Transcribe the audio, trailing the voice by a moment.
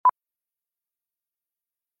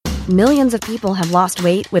Millions of people have lost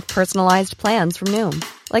weight with personalized plans from Noom.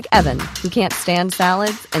 Like Evan, who can't stand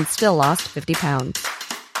salads and still lost 50 pounds.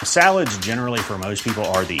 Salads generally for most people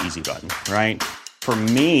are the easy button, right? For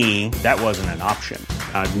me, that wasn't an option.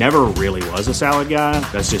 I never really was a salad guy.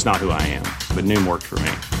 That's just not who I am. But Noom worked for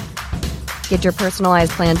me. Get your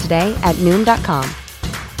personalized plan today at Noom.com.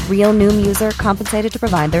 Real Noom user compensated to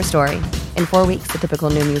provide their story. In 4 weeks, the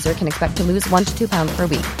typical Noom user can expect to lose 1 to 2 pounds per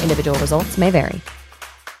week. Individual results may vary.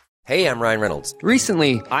 Hey, I'm Ryan Reynolds.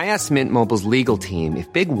 Recently, I asked Mint Mobile's legal team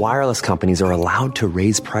if big wireless companies are allowed to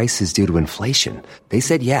raise prices due to inflation. They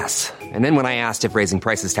said yes. And then when I asked if raising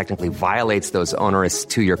prices technically violates those onerous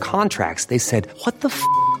 2-year contracts, they said, "What the f***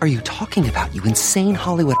 are you talking about, you insane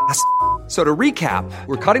Hollywood ass?" So to recap,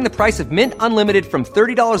 we're cutting the price of Mint Unlimited from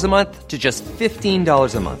 $30 a month to just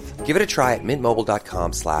 $15 a month. Give it a try at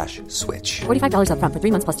mintmobile.com/switch. $45 up front for 3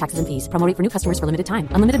 months plus taxes and fees. Promo rate for new customers for limited time.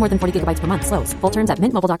 Unlimited more than 40 gigabytes per month. Slows full terms at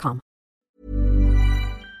mintmobile.com.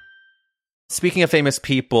 Speaking of famous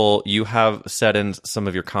people, you have said in some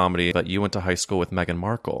of your comedy that you went to high school with Meghan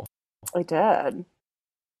Markle. I did.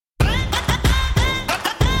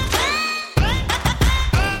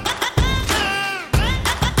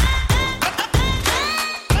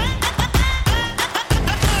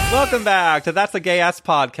 Welcome back to That's a Gay Ass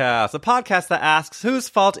Podcast, a podcast that asks whose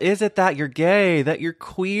fault is it that you're gay, that you're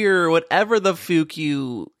queer, whatever the fuck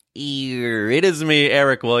you ear. It is me,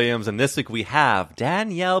 Eric Williams, and this week we have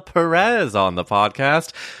Danielle Perez on the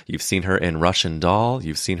podcast. You've seen her in Russian Doll,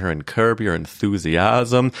 you've seen her in Curb Your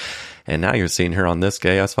Enthusiasm, and now you're seeing her on this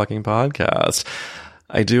gay ass fucking podcast.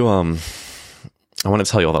 I want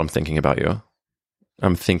to tell you all that I'm thinking about you.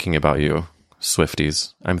 I'm thinking about you,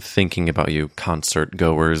 Swifties. I'm thinking about you, concert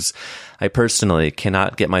goers. I personally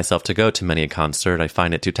cannot get myself to go to many a concert. I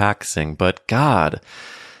find it too taxing, but God,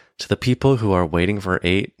 to the people who are waiting for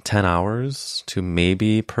 8-10 hours to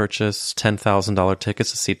maybe purchase $10,000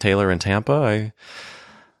 tickets to see Taylor in Tampa,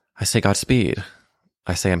 I say Godspeed.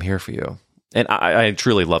 I say I'm here for you. And I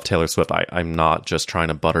truly love Taylor Swift. I'm not just trying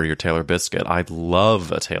to butter your Taylor biscuit. I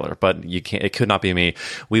love a Taylor, but you can't. It could not be me.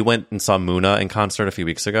 We went and saw Muna in concert a few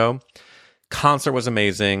weeks ago. Concert was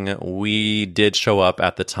amazing. We did show up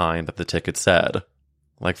at the time that the ticket said,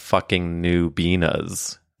 like fucking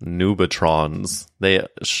Nubinas, Nubitrons. They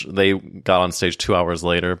got on stage 2 hours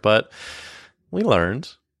later, but we learned.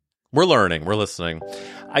 We're learning. We're listening.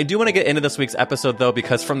 I do want to get into this week's episode, though,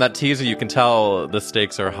 because from that teaser, you can tell the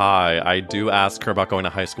stakes are high. I do ask her about going to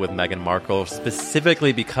high school with Meghan Markle,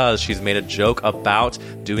 specifically because she's made a joke about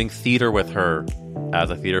doing theater with her. As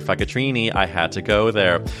a theater facatrini, I had to go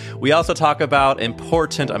there. We also talk about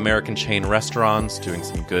important American chain restaurants, doing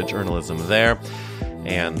some good journalism there,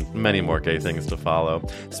 and many more gay things to follow.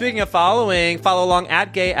 Speaking of following, follow along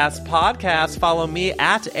at Gay Ass Podcast. Follow me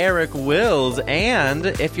at Eric Wills. And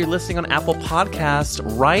if you're listening on Apple Podcasts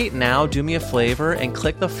right now, do me a favor and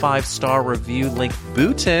click the 5-star review link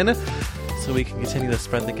button so we can continue to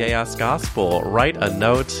spread the gay ass gospel. Write a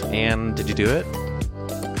note, and did you do it?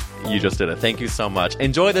 You just did it. Thank you so much.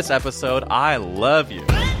 Enjoy this episode. I love you.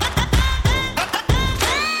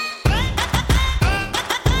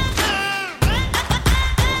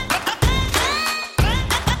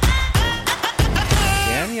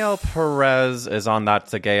 Danielle Perez is on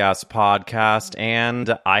That's a Gay Ass Podcast,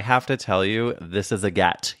 and I have to tell you, this is a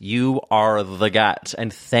get. You are the get,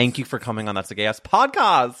 and thank you for coming on That's a Gay Ass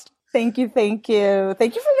Podcast. Thank you. Thank you.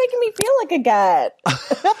 Thank you for making me feel like a get.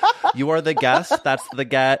 You are the guest. That's the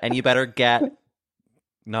get, and you better get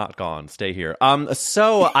not gone. Stay here.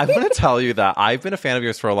 So I'm going to tell you that I've been a fan of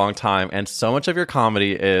yours for a long time, and so much of your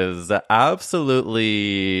comedy is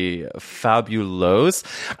absolutely fabulous.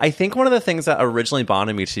 I think one of the things that originally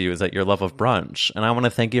bonded me to you is that your love of brunch, and I want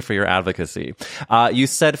to thank you for your advocacy. You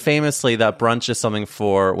said famously that brunch is something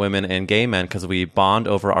for women and gay men because we bond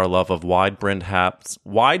over our love of wide-brimmed hats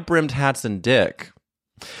and dick.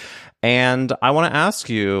 And I want to ask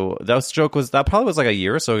you, that probably was like a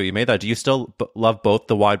year or so you made that. Do you still love both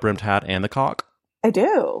the wide-brimmed hat and the cock? I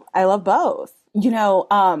do. I love both. You know,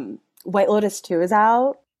 White Lotus 2 is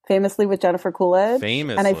out, famously with Jennifer Coolidge.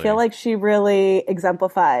 Famously. And I feel like she really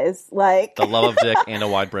exemplifies, like... the love of dick and a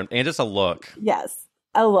wide-brimmed, and just a look. Yes.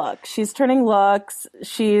 A look. She's turning looks.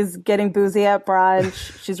 She's getting boozy at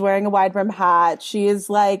brunch. She's wearing a wide brim hat. She is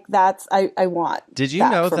like, I want. Did you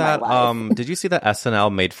know that, did you see that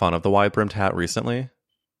SNL made fun of the wide brimmed hat recently?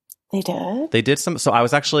 They did? They did so I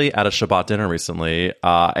was actually at a Shabbat dinner recently,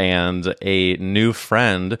 and a new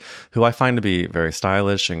friend who I find to be very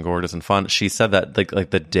stylish and gorgeous and fun, she said that like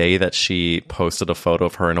the day that she posted a photo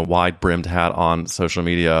of her in a wide brimmed hat on social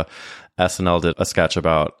media, SNL did a sketch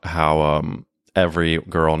about how, every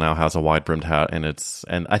girl now has a wide brimmed hat, and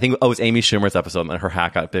I think it's Amy Schumer's episode, and her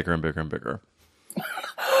hat got bigger and bigger and bigger.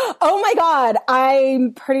 Oh my God.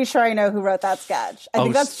 I'm pretty sure I know who wrote that sketch. I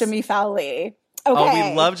think that's Jimmy Fowley. Okay. Oh,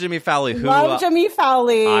 we love Jimmy Fowley. Jimmy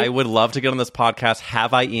Fowley. I would love to get on this podcast.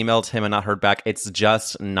 Have I emailed him and not heard back? It's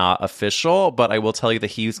just not official, but I will tell you that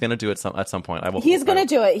he's going to do it at some point. He's going to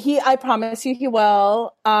do it. I promise you he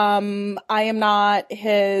will. I am not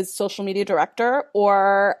his social media director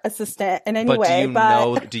or assistant in any way.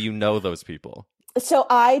 Do you know those people? So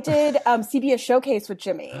I did CBS Showcase with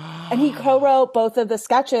Jimmy, and he co-wrote both of the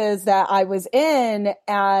sketches that I was in,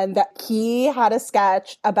 and he had a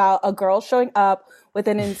sketch about a girl showing up with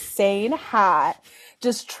an insane hat,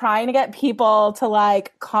 just trying to get people to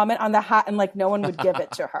like comment on the hat, and like no one would give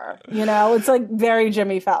it to her. You know, it's like very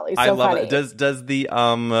Jimmy Fowley. So I love funny. It. Does the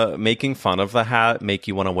making fun of the hat make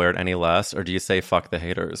you want to wear it any less, or do you say fuck the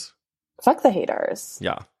haters? Fuck the haters.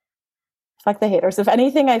 Yeah. Fuck the haters. If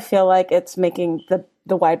anything, I feel like it's making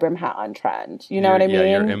the wide brim hat on trend. You know what I mean?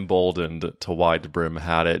 Yeah, you're emboldened to wide brim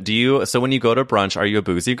hat it. So when you go to brunch, are you a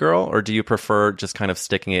boozy girl, or do you prefer just kind of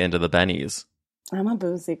sticking it into the bennies? I'm a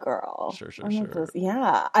boozy girl. Sure.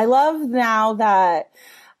 Yeah. I love now that,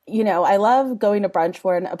 I love going to brunch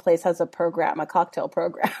when a place has a cocktail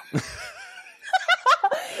program.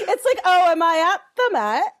 It's like, oh, am I at the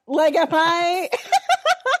Met? Like, am I...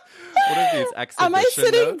 What are these exhibition Am I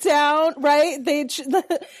sitting notes? down, right?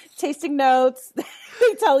 The tasting notes,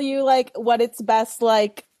 they tell you like what it's best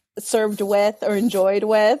like served with or enjoyed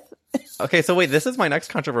with. Okay, so wait, this is my next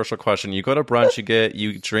controversial question. You go to brunch,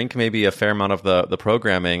 you drink maybe a fair amount of the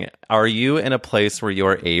programming. Are you in a place where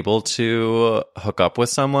you're able to hook up with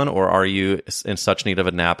someone, or are you in such need of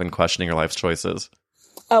a nap and questioning your life's choices?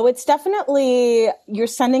 Oh, it's definitely you're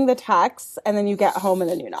sending the texts and then you get home and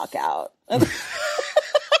then you knock out.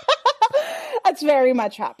 That's very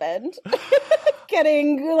much happened.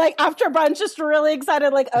 Getting like after brunch, just really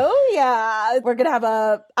excited, like, oh yeah, we're gonna have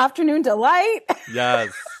a afternoon delight.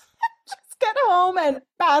 Yes. Just get home and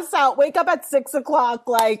pass out. Wake up at 6:00.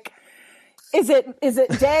 Like, is it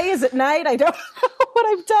day? Is it night? I don't know what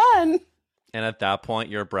I've done. And at that point,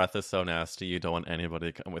 your breath is so nasty, you don't want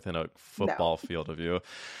anybody to come within a football field of you.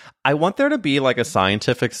 I want there to be like a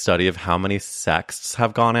scientific study of how many sexts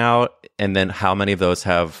have gone out, and then how many of those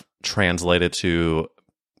have translated to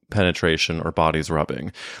penetration or bodies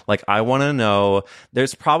rubbing. Like, I want to know.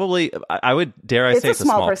 There's probably, I would dare I say it's a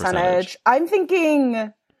small percentage. I'm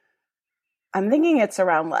thinking it's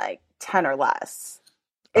around like 10 or less.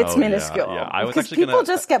 It's minuscule. Yeah. I was because actually people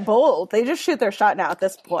just get bold. They just shoot their shot now at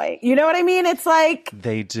this point. You know what I mean? It's like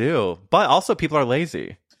they do, but also people are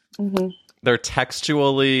lazy. Mm-hmm. They're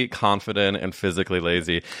textually confident and physically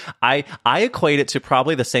lazy. I equate it to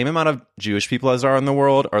probably the same amount of Jewish people as are in the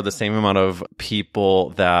world, or the same amount of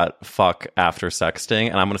people that fuck after sexting,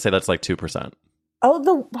 and I'm going to say that's like 2%. Oh,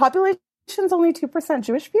 the population's only 2%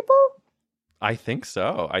 Jewish people? I think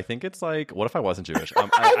so. I think it's like, what if I wasn't Jewish?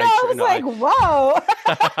 Whoa.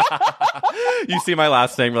 You see my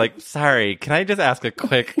last name, you're like, sorry, can I just ask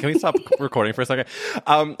can we stop recording for a second?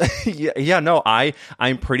 I'm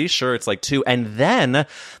pretty sure it's like 2. And then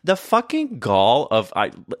the fucking gall of,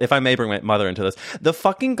 if I may bring my mother into this, the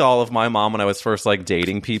fucking gall of my mom when I was first like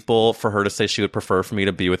dating people, for her to say she would prefer for me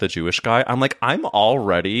to be with a Jewish guy. I'm like, I'm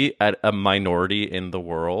already at a minority in the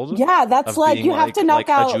world. Yeah, that's like, you have to knock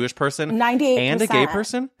out a Jewish person 98%. And a gay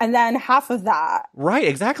person, and then half of that. Right,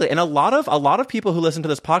 exactly. And a lot of people who listen to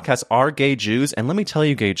this podcast are gay Jews. And let me tell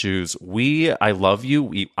you, gay Jews, I love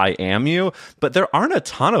you, I am you, but there aren't a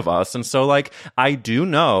ton of us. And so, like, I do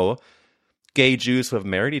know gay Jews who have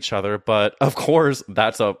married each other, but of course,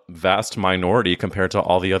 that's a vast minority compared to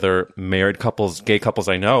all the other married couples, gay couples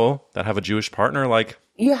I know that have a Jewish partner. Like,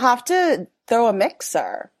 you have to throw a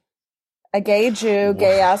mixer, a gay Jew,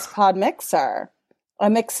 gay ass pod mixer. A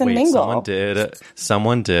mix and mingle.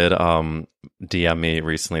 Someone did DM me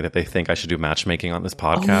recently that they think I should do matchmaking on this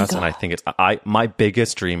podcast, and I think my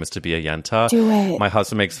biggest dream is to be a yenta. Do it. My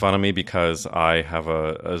husband makes fun of me because I have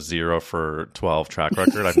a 0 for 12 track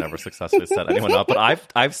record. I've never successfully set anyone up, but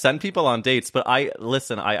I've sent people on dates. But I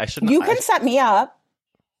shouldn't. You can set me up.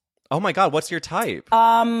 Oh my God, what's your type?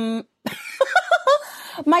 My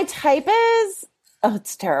type is. Oh,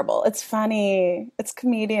 it's terrible. It's funny. It's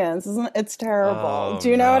comedians, isn't it? It's terrible. Oh,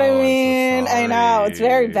 do you know what I mean? So I know. It's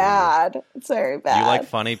very bad. It's very bad. You like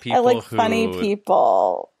funny people? I like funny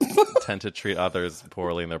people. Tend to treat others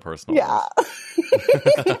poorly in their personal lives.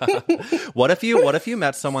 What if you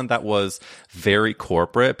met someone that was very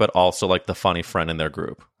corporate, but also like the funny friend in their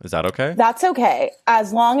group? Is that okay? That's okay.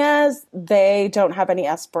 As long as they don't have any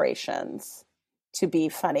aspirations. to be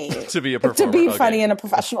funny. To be a performer. To be funny in a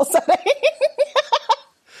professional setting.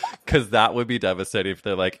 Because that would be devastating if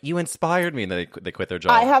they're like, you inspired me, and then they quit their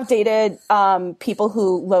job. I have dated people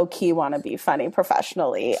who low-key want to be funny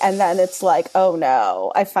professionally. And then it's like, oh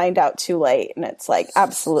no, I find out too late. And it's like,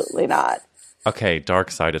 absolutely not. Okay,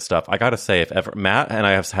 dark-sided stuff. I gotta say, if ever Matt and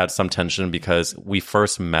I have had some tension because we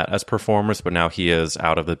first met as performers, but now he is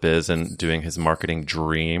out of the biz and doing his marketing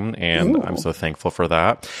dream, and I'm so thankful for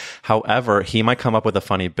that. However, he might come up with a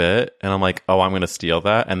funny bit, and I'm like, oh, I'm gonna steal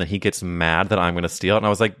that, and then he gets mad that I'm gonna steal it, and I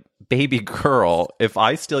was like, baby girl, if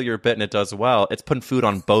I steal your bit and it does well, it's putting food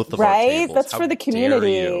on both of our tables. Right? That's How for the dare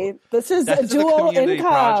community. you? This is That's a dual income,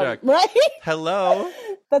 project. right? Hello.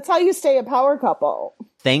 That's how you stay a power couple.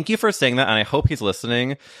 Thank you for saying that, and I hope he's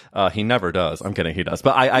listening. He never does. I'm kidding, he does.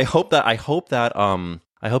 But I hope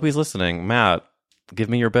he's listening. Matt, give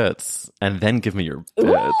me your bits, and then give me your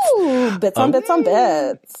bits. Ooh, bits on bits on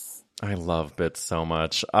bits. I love bits so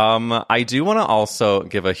much. I do want to also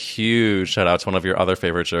give a huge shout out to one of your other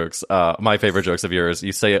favorite jokes. My favorite jokes of yours.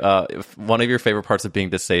 You say if one of your favorite parts of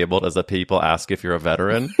being disabled is that people ask if you're a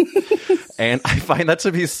veteran. And I find that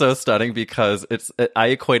to be so stunning because I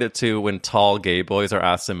equate it to when tall gay boys are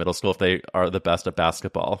asked in middle school if they are the best at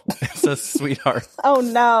basketball. It's a sweetheart. Oh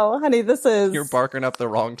no, honey, You're barking up the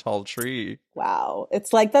wrong tall tree. Wow.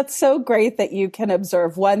 It's like, that's so great that you can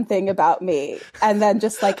observe one thing about me and then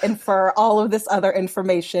just like infer all of this other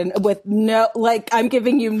information with no, like, I'm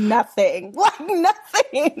giving you nothing. Like,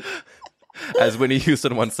 nothing. As Whitney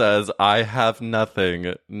Houston once says, I have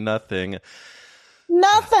nothing.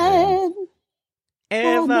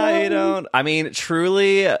 If I don't, I mean,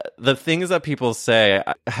 truly, the things that people say,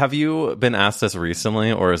 have you been asked this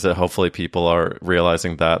recently, or is it hopefully people are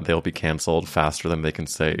realizing that they'll be canceled faster than they can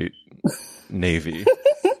say Navy?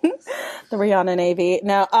 The Rihanna Navy.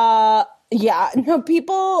 No,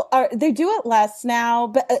 people they do it less now,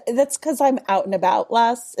 but that's because I'm out and about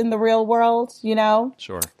less in the real world, you know?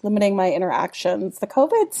 Sure. Limiting my interactions. The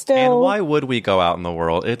COVID still. And why would we go out in the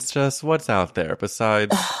world? It's just what's out there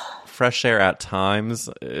besides fresh air at times.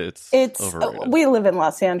 It's overrated. We live in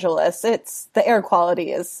Los Angeles. The air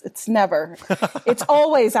quality it's never, it's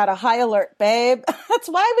always at a high alert, babe. That's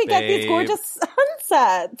why we get these gorgeous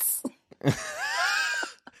sunsets.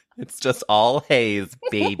 It's just all haze,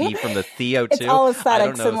 baby, from the CO2. It's all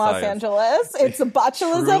aesthetics in Los Angeles. It's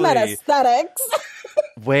botulism and aesthetics.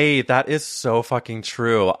 Wait, that is so fucking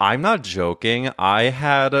true. I'm not joking. I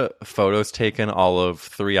had photos taken all of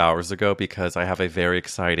 3 hours ago because I have a very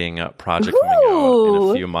exciting project coming out in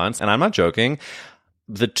a few months. And I'm not joking.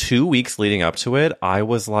 The 2 weeks leading up to it, I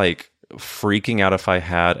was like freaking out if I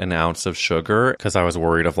had an ounce of sugar because I was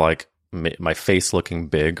worried of like my face looking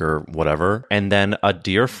big or whatever. And then a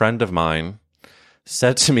dear friend of mine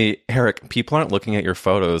said to me, Eric, people aren't looking at your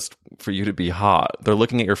photos for you to be hot. They're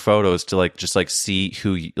looking at your photos to like just like see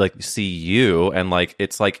see you, and like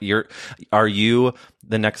it's like are you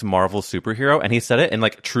the next Marvel superhero? And he said it in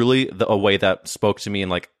like truly a way that spoke to me,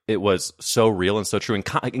 and like it was so real and so true and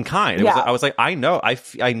kind. I was like, I know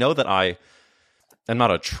that I'm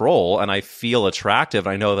not a troll, and I feel attractive.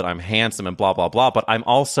 I know that I'm handsome and blah blah blah, but I'm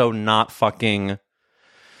also not fucking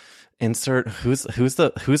insert who's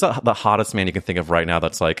the hottest man you can think of right now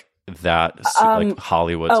that's like that like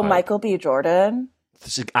Hollywood type. Michael B. Jordan.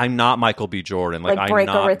 I'm not Michael B. Jordan. Like break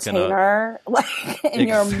I'm not a retainer like in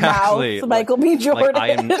your exactly. mouth, Michael B.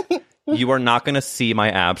 Jordan. You are not going to see my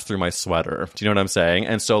abs through my sweater. Do you know what I'm saying?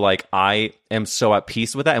 And so like I am so at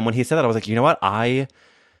peace with that. And when he said that, I was like, you know what? I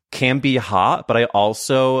can be hot, but I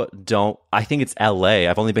also don't. I think it's LA.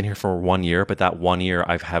 I've only been here for 1 year, but that 1 year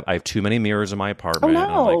I have too many mirrors in my apartment. Oh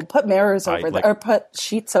no! Like, put mirrors over there, or put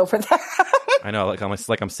sheets over there. I know, like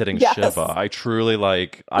I'm sitting Shiva. I truly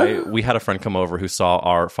like. We had a friend come over who saw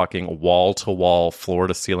our fucking wall to wall, floor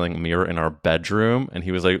to ceiling mirror in our bedroom, and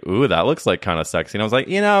he was like, "Ooh, that looks like kind of sexy." And I was like,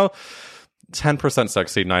 10%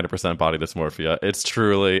 sexy, 90% body dysmorphia. It's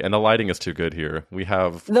truly, and the lighting is too good here.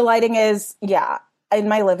 The lighting is In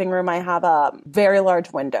my living room, I have very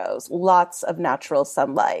large windows, lots of natural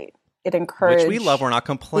sunlight. It encourages... Which we love. We're not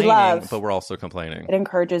complaining, but we're also complaining. It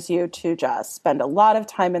encourages you to just spend a lot of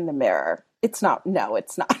time in the mirror. It's not.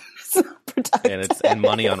 It's not productive. And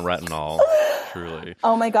money on retinol, truly.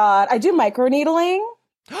 Oh my God. I do microneedling.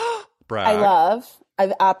 Brag.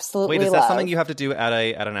 I've absolutely Wait, is that something you have to do at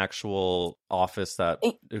an actual office that...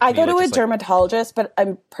 I go to a dermatologist, but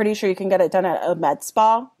I'm pretty sure you can get it done at a med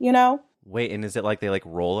spa, Wait, and is it like they like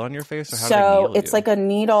roll it on your face, or how do they needle it's like a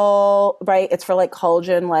needle, right? It's for like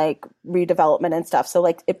collagen, like redevelopment and stuff. So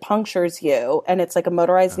like it punctures you, and it's like a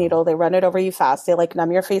motorized needle. They run it over you fast. They like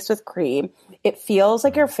numb your face with cream. It feels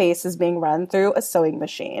like your face is being run through a sewing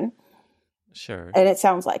machine. Sure. And it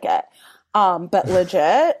sounds like it. But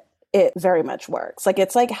legit, it very much works. Like,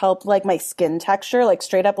 it's like helped like my skin texture, like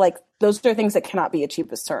straight up, like those are things that cannot be achieved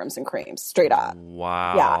with serums and creams, straight up.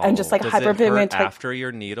 Wow. Yeah. And just like Does it hyperpigmentation. hurt after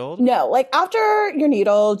you're needled? No, like after you're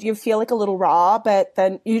needled, you feel like a little raw, but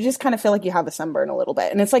then you just kind of feel like you have a sunburn a little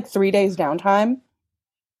bit. And it's like 3 days downtime.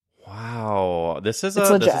 Wow. This is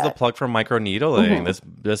a plug for microneedling.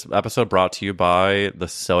 This episode brought to you by the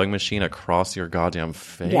sewing machine across your goddamn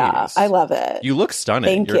face. Yeah, I love it. You look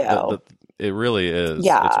stunning. Thank you. It really is.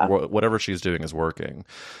 Yeah. Whatever she's doing is working.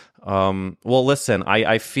 Well, listen,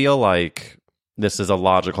 I feel like this is a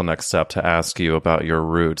logical next step to ask you about your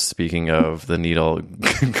roots. Speaking of the needle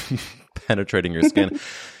penetrating your skin.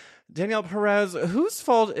 Danielle Perez, whose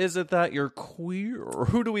fault is it that you're queer?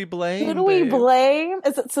 Who do we blame? Who do we blame?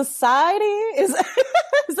 Is it society? Is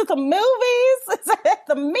it the movies? Is it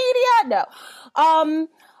the media? No.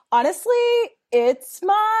 Honestly, it's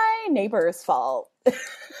my neighbor's fault.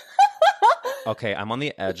 Okay, I'm on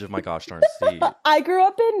the edge of my gosh darn seat. I grew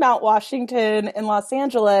up in Mount Washington in Los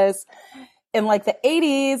Angeles in like the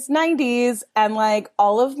 80s, 90s, and like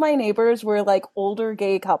all of my neighbors were like older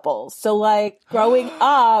gay couples. So like growing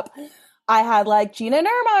up, I had like Gina and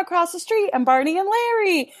Irma across the street and Barney and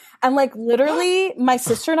Larry. And like literally my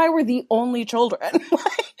sister and I were the only children.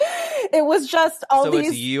 It was just all so these. So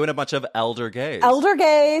it's you and a bunch of elder gays. Elder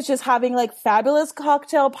gays just having like fabulous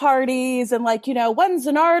cocktail parties. And like, you know, one's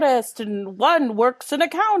an artist and one works in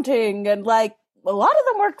accounting. And like a lot of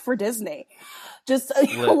them work for Disney. Just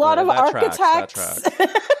a lot of architects.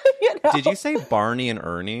 You know? Did you say Barney and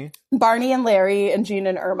Ernie? Barney and Larry and Gina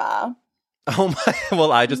and Irma. Oh my!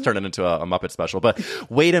 Well, I just turned it into a Muppet special. But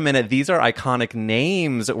wait a minute, these are iconic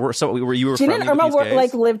names. Were you Gina and Irma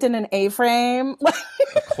like lived in an A-frame?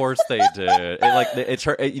 Of course they did.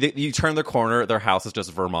 You turn the corner, their house is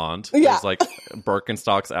just Vermont. Yeah. There's like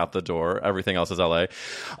Birkenstocks out the door. Everything else is LA.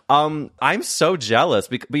 I'm so jealous,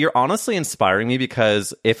 but you're honestly inspiring me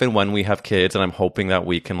because if and when we have kids, and I'm hoping that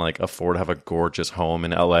we can like afford to have a gorgeous home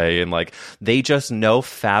in LA, and like they just know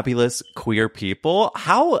fabulous queer people.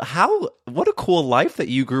 What a cool life that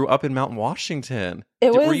you grew up in Mount Washington.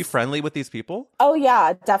 Were you friendly with these people? Oh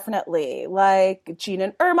yeah, definitely. Like Gina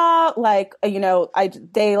and Irma, like, you know,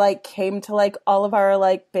 they like came to like all of our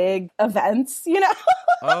like big events, you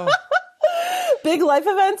know, big life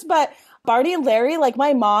events. But Barney and Larry, like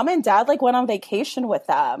my mom and dad like went on vacation with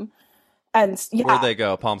them. And yeah. Where'd they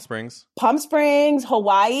go? Palm Springs? Palm Springs,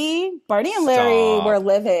 Hawaii. Barney and Larry were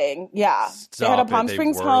living. Yeah. They had a Palm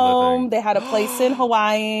Springs home. They had a place in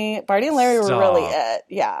Hawaii. Barney and Larry were really it.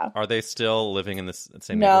 Yeah. Are they still living in this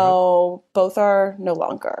same neighborhood? No, both are no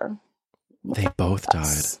longer. They both died.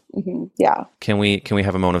 Mm-hmm. Yeah. Can we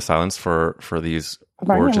have a moment of silence for these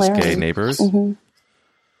gorgeous gay neighbors? Mm-hmm.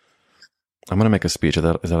 I'm going to make a speech. Is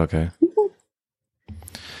that okay? Mm-hmm.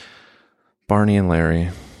 Barney and Larry,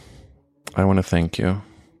 I want to thank you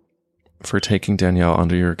for taking Danielle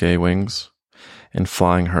under your gay wings and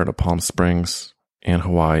flying her to Palm Springs and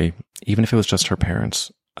Hawaii. Even if it was just her parents,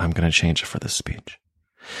 I'm going to change it for this speech.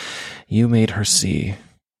 You made her see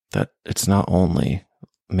that it's not only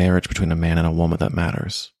marriage between a man and a woman that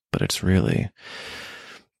matters, but it's really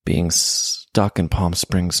being stuck in Palm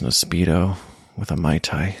Springs in a Speedo with a Mai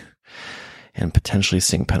Tai and potentially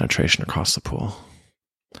seeing penetration across the pool.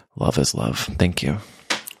 Love is love. Thank you.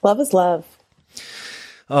 Love is love.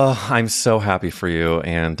 Oh, I'm so happy for you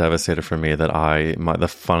and devastated for me that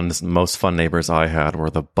the most fun neighbors I had were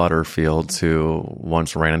the Butterfields who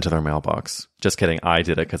once ran into their mailbox. Just kidding. I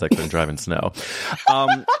did it because I couldn't drive in snow.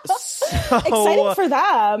 Exciting for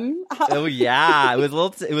them. Oh yeah, it was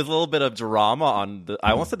a little bit of drama on the.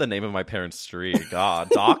 I almost said the name of my parents' street.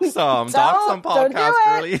 God, dox some podcast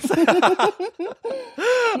girlies.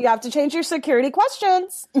 You have to change your security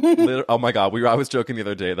questions. Oh my God, I was joking the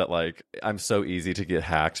other day that like I'm so easy to get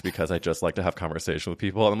hacked because I just like to have conversation with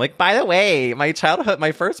people. And I'm like, by the way, my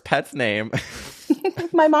first pet's name.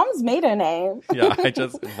 My mom's maiden name. Yeah, I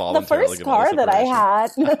just voluntarily the first car that I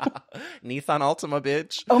had. Nissan Altima,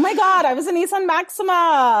 bitch. Oh my God, I was a Nissan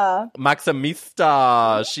Maxima.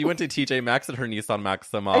 Maximista. She went to TJ Maxx at her Nissan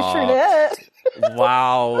Maxima. I sure did.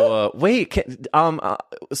 Wow. Wait.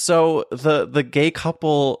 So the gay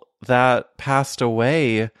couple that passed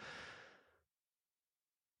away.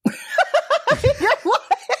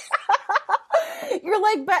 You're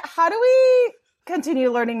like, but how do we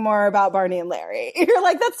continue learning more about Barney and Larry? You're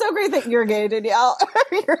like, that's so great that you're gay, Danielle.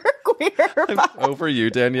 You're queer. I'm over you,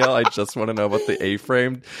 Danielle. I just want to know about the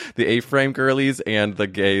A-frame girlies and the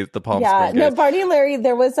Palm Springs gays. No, Barney and Larry,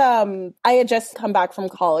 there was, I had just come back from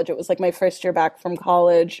college. It was like my first year back from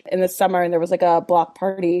college in the summer, and there was like a block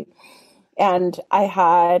party And I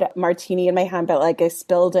had martini in my hand, but like I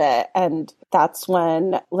spilled it. And that's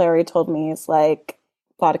when Larry told me, he's like,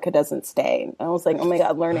 vodka doesn't stain. And I was like, oh my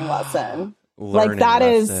God, learning lesson. Learning like that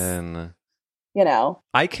lesson. is, you know.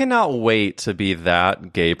 I cannot wait to be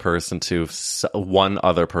that gay person to one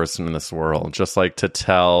other person in this world. Just like to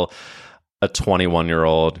tell a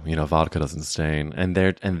 21-year-old, you know, vodka doesn't stain. And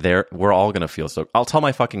we're all going to feel so. I'll tell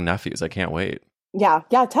my fucking nephews. I can't wait. Yeah.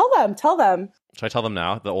 Tell them. Should I tell them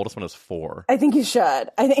now? The oldest one is 4. I think you should.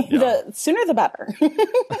 I think the sooner the better.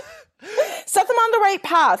 Set them on the right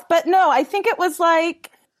path. But no, I think it was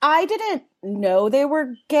like, I didn't know they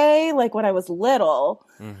were gay, like when I was little.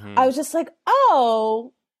 Mm-hmm. I was just like,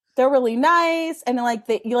 oh, they're really nice. And like,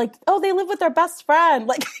 they live with their best friend.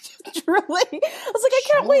 Like, truly, I was like, I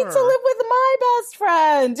can't wait to live with my best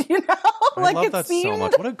friend. You know, I love that so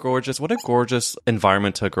much. What a gorgeous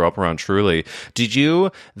environment to grow up around. Truly. Did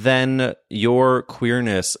you then, your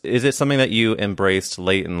queerness, is it something that you embraced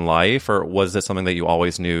late in life, or was it something that you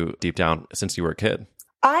always knew deep down since you were a kid?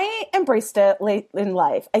 I embraced it late in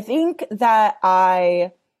life. I think that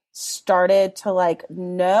I started to like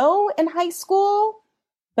know in high school.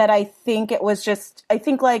 But I think it was just, I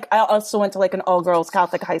also went to like an all-girls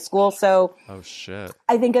Catholic high school. So oh shit.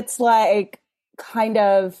 I think it's like kind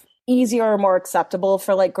of easier or more acceptable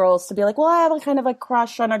for like girls to be like, well, I have a kind of a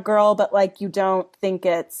crush on a girl, but like you don't think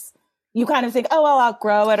you kind of think, oh, I'll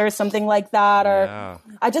outgrow it or something like that. Or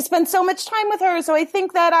I just spent so much time with her. So I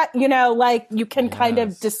think that, like you can kind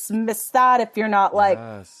of dismiss that if you're not like,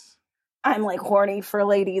 I'm like horny for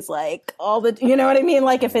ladies, like all the, you know what I mean?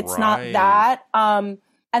 Like if it's not that,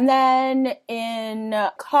 and then in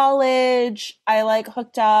college, I like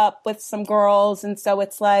hooked up with some girls. And so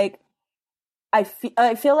it's like, I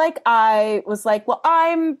feel like I was like, well,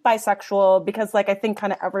 I'm bisexual because like, I think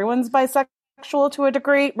kind of everyone's bisexual to a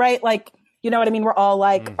degree, right? Like, you know what I mean? We're all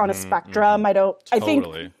like on a spectrum. I think,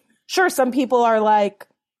 sure, some people are like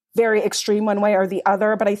very extreme one way or the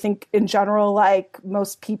other, but I think in general, like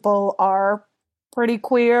most people are pretty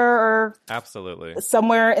queer or absolutely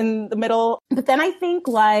somewhere in the middle. But then I think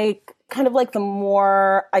like kind of like the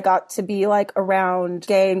more I got to be like around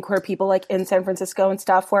gay and queer people like in San Francisco and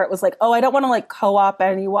stuff, where it was like, oh, I don't want to like co-op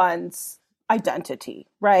anyone's identity,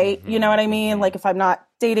 right? You know what I mean? Like if I'm not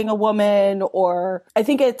dating a woman, or I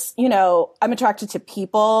think it's, I'm attracted to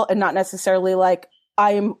people and not necessarily like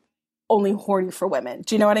I'm only horny for women.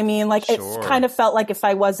 Do you know what I mean? Like it's kind of felt like if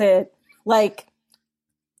I wasn't like,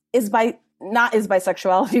 not is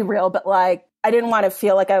bisexuality real, but like I didn't want to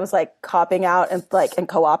feel like I was like copping out and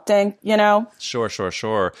co-opting, you know? Sure.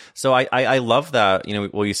 So I love that,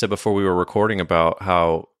 what you said before we were recording about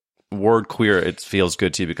how word queer, it feels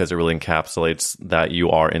good to you because it really encapsulates that you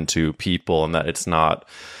are into people and that it's not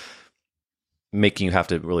making you have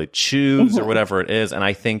to really choose or whatever it is. And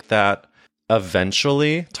I think that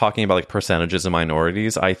eventually, talking about like percentages of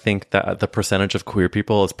minorities, I think that the percentage of queer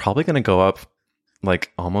people is probably going to go up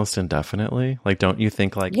like almost indefinitely. Like, don't you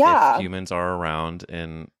think like if humans are around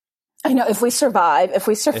in, I know, if we survive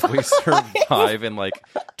in like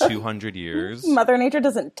 200 years, Mother Nature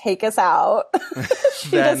doesn't take us out.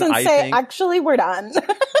 She doesn't say, actually, we're done.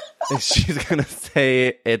 She's gonna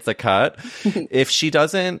say it's a cut. If she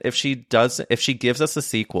gives us a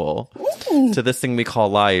sequel to this thing we call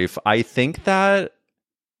life, I think that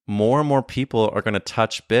more and more people are going to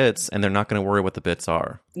touch bits and they're not going to worry what the bits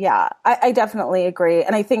are. Yeah, I definitely agree.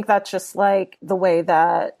 And I think that's just like the way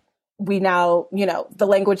that we now, the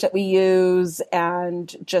language that we use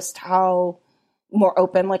and just how more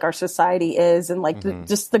open like our society is, and like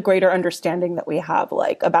just the greater understanding that we have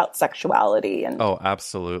like about sexuality. And oh,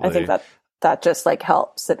 absolutely. I think that just like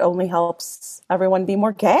helps. It only helps everyone be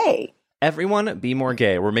more gay. Everyone be more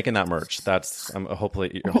gay. We're making that merch. That's hopefully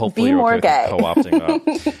be you're more okay gay.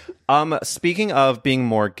 Co-opting that. Speaking of being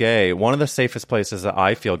more gay, one of the safest places that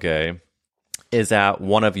I feel gay is at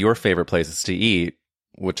one of your favorite places to eat,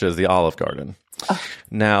 which is the Olive Garden.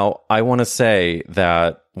 Now, I want to say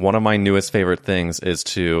that one of my newest favorite things is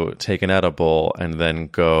to take an edible and then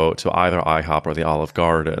go to either IHOP or the Olive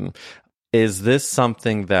Garden. Is this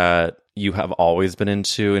something that you have always been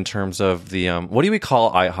into in terms of the what do we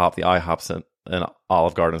call IHOP? The IHOPs and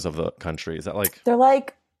Olive Gardens of the country. Is that like they're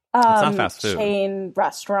like it's not fast food. Chain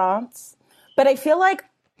restaurants? But I feel like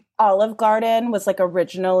Olive Garden was like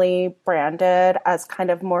originally branded as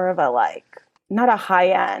kind of more of a like not a high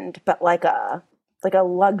end, but like a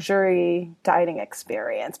luxury dining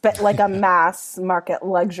experience, but like a mass market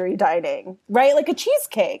luxury dining, right? Like a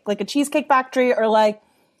cheesecake factory, or like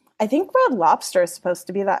I think Red Lobster is supposed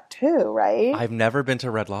to be that too, right? I've never been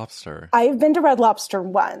to Red Lobster. I've been to Red Lobster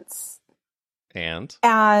once.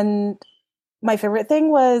 And my favorite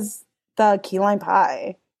thing was the key lime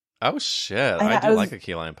pie. Oh, shit. I do like a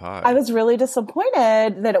key lime pie. I was really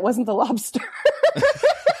disappointed that it wasn't the lobster.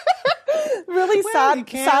 Really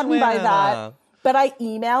saddened by that. But I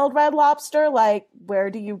emailed Red Lobster, like, where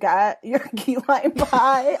do you get your key lime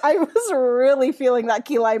pie? I was really feeling that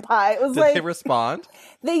key lime pie. It was Did they respond?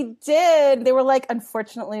 They did. They were like,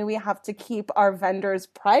 unfortunately, we have to keep our vendors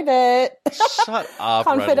private. Shut up,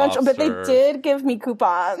 confidential. Red But they did give me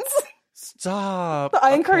coupons. Stop. So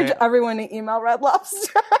I encourage everyone to email Red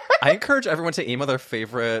Lobster. I encourage everyone to email their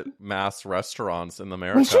favorite mass restaurants in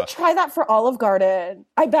America. We should try that for Olive Garden.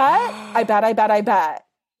 I bet.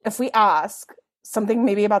 If we ask something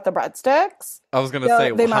maybe about the breadsticks. I was going to say,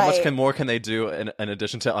 how much more can they do in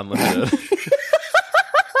addition to unlimited?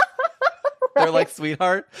 They're like,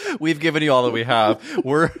 sweetheart, we've given you all that we have.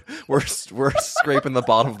 We're scraping the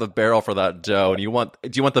bottom of the barrel for that dough. And do you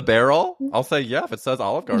want the barrel? I'll say, yeah, if it says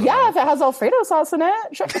Olive Garden. Yeah, if it has Alfredo sauce in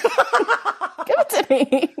it. Sure. Give it to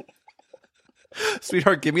me.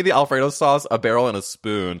 Sweetheart, give me the Alfredo sauce, a barrel, and a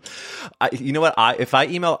spoon. You know what? If I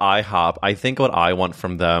email IHOP, I think what I want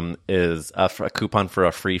from them is a coupon for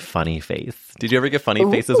a free funny face. Did you ever get funny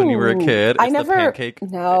faces when you were a kid? I never. The pancake.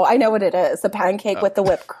 No, I know what it is. The pancake with the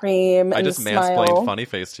whipped cream. I just mansplained funny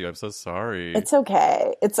face to you. I'm so sorry. It's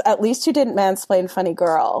okay. It's at least you didn't mansplain funny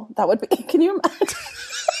girl. That would be. Can you imagine?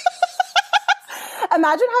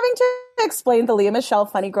 Imagine having to explain the Lea Michele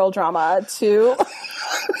funny girl drama to.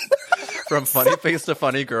 From funny face to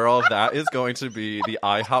funny girl, that is going to be the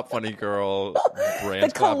IHOP funny girl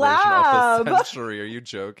brand collaboration of the century. Are you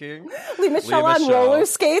joking? Lea Michele on roller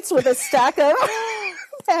skates with a stack of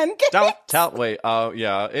pancakes. Don't tell. Wait.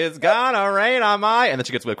 Yeah. It's gonna rain on my. And then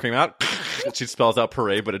she gets whipped cream out. She spells out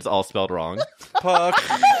parade, but it's all spelled wrong. Puck.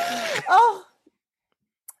 Oh.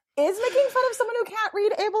 Is making fun of someone who can't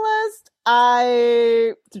read ableist?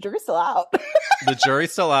 The jury's still out. The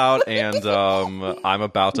jury's still out, and I'm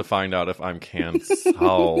about to find out if I'm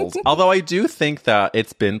canceled. Although I do think that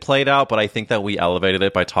it's been played out, but I think that we elevated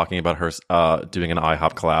it by talking about her doing an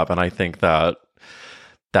IHOP collab, and I think that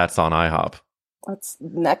that's on IHOP. That's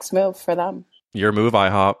next move for them. Your move,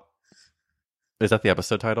 IHOP. Is that the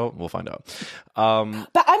episode title? We'll find out.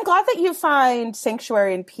 But I'm glad that you find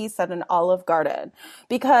sanctuary and peace at an Olive Garden,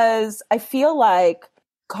 because I feel like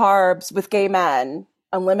carbs with gay men,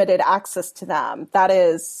 unlimited access to them,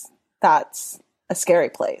 that's a scary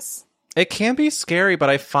place. It can be scary, but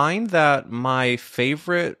I find that my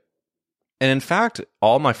favorite, and in fact,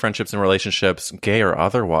 all my friendships and relationships, gay or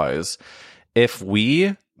otherwise, if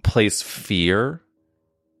we place fear,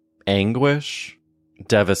 anguish,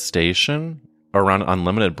 devastation around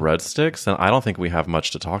unlimited breadsticks, then I don't think we have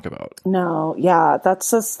much to talk about. No, yeah, that's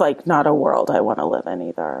just like not a world I want to live in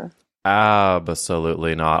either.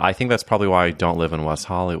 Absolutely not. I think that's probably why I don't live in West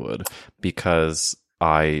Hollywood, because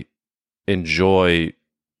I enjoy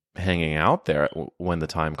hanging out there when the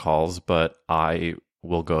time calls, but I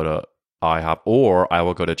will go to IHOP or I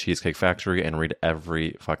will go to Cheesecake Factory and read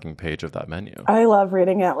every fucking page of that menu. I love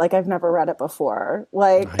reading it like I've never read it before.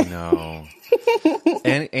 Like I know.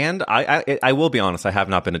 and I will be honest, I have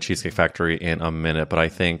not been to Cheesecake Factory in a minute, but I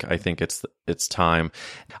think it's time.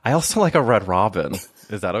 I also like a Red Robin.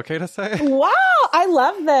 Is that okay to say? Wow, I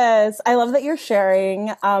love this. I love that you're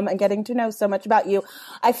sharing and getting to know so much about you.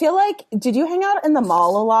 I feel like, did you hang out in the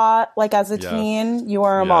mall a lot? Like as a teen? You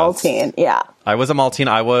were a mall teen. Yeah. I was a mall teen.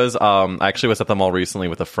 I actually was at the mall recently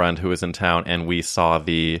with a friend who was in town, and we saw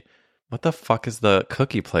what the fuck is the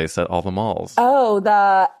cookie place at all the malls? Oh,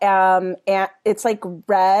 it's like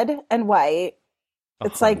red and white.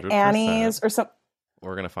 It's 100%. Like Annie's or something.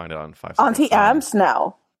 We're going to find out in 5 seconds. Auntie M's?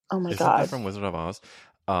 No. Oh my God. Isn't that from Wizard of Oz?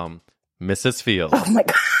 Mrs. Fields. Oh my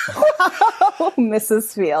God. Wow.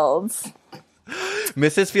 Mrs. Fields.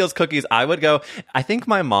 Mrs. Fields cookies. I would go. I think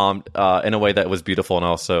my mom, in a way that was beautiful and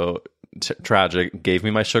also tragic, gave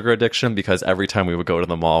me my sugar addiction, because every time we would go to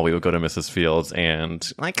the mall, we would go to Mrs. Fields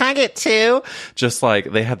and like, can I get two? Just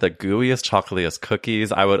like they had the gooeyest, chocolatiest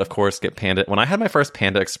cookies. I would, of course, get Panda. When I had my first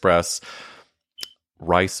Panda Express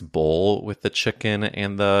rice bowl with the chicken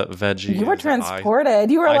and the veggies, you were transported.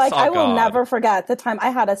 You were like, I will never forget the time I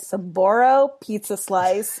had a Saboro pizza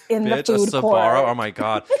slice in the food court. Oh my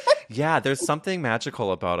God. Yeah, there's something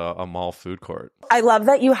magical about a mall food court. I love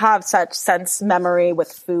that you have such sense memory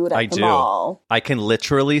with food at the mall. I can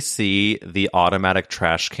literally see the automatic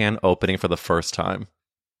trash can opening for the first time.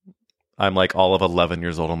 I'm like all of 11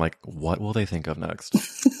 years old. I'm like, what will they think of next?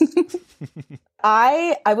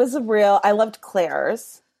 I loved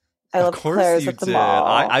Claire's. I loved Claire's at the mall.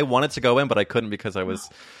 I wanted to go in, but I couldn't because I was.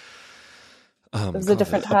 It was a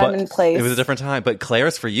different time and place. It was a different time. But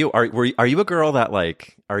Claire's for you. Are you a girl that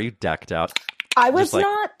like? Are you decked out? I was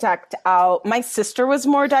not decked out. My sister was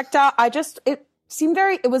more decked out. It seemed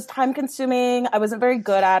it was time consuming. I wasn't very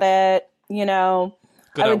good at it, you know.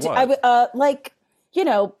 Good at what?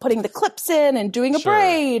 Putting the clips in and doing a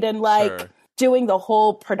braid and doing the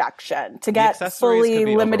whole production to get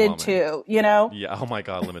fully limited to, you know? Yeah. Oh my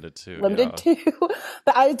God. Limited to.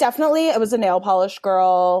 But I was a nail polish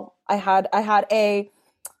girl. I had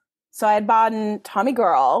bought Tommy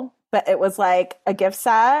Girl, but it was like a gift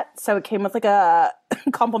set. So it came with like a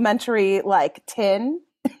complimentary like tin.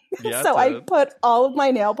 Yeah, so I put all of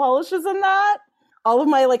my nail polishes in that. All of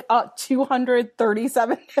my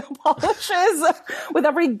 237 nail polishes with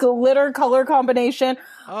every glitter color combination.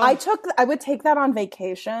 I would take that on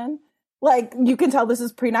vacation. Like, you can tell this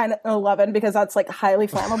is pre 9/11 because that's like highly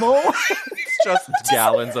flammable. It's just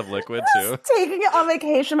gallons of liquid too. Taking it on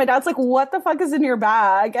vacation. My dad's like, what the fuck is in your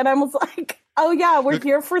bag? And I was like, oh yeah, we're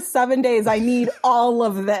here for 7 days. I need all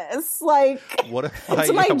of this. Like, what if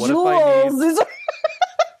it's my jewels.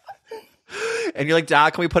 And you're like,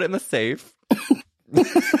 Dad, can we put it in the safe?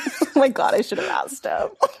 Oh my God, I should have asked him.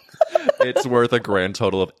 It's worth a grand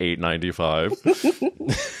total of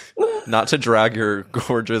 $8.95. Not to drag your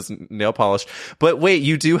gorgeous nail polish, but wait,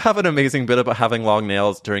 you do have an amazing bit about having long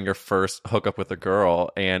nails during your first hookup with a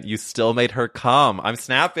girl, and you still made her come. I'm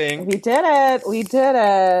snapping. We did it.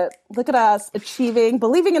 Look at us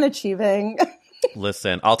believing in achieving.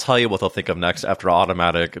 Listen, I'll tell you what they'll think of next after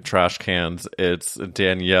automatic trash cans. It's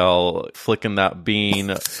Danielle flicking that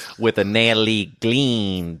bean with a naily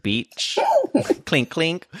gleam, beach. Clink,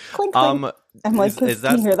 clink. Clink, clink. I'm like, can you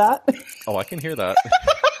hear that? Oh, I can hear that.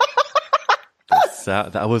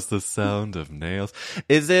 That was the sound of nails.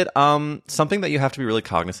 Is it something that you have to be really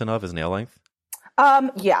cognizant of is nail length?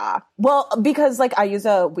 Yeah. Well, because I use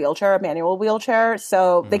a manual wheelchair,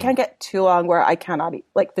 so they can't get too long where I cannot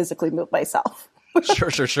physically move myself.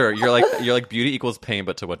 Sure. You're like beauty equals pain,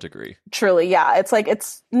 but to what degree? Truly, yeah. It's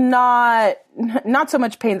it's not so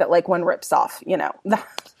much pain that one rips off, you know.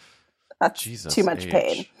 That's Jesus too much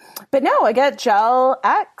pain. But no, I get gel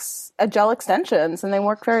extensions, and they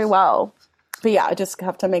work very well. But yeah, I just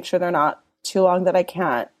have to make sure they're not too long that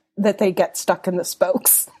they get stuck in the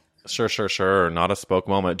spokes. Sure. Not a spoke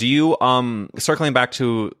moment. Do you, circling back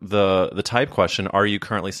to the type question, are you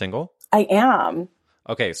currently single? I am.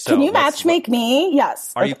 Okay, so can you matchmake me?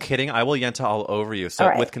 Yes. Are you kidding? I will yenta all over you. So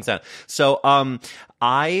right. With consent. So before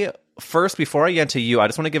I yenta you, I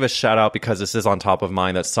just want to give a shout out because this is on top of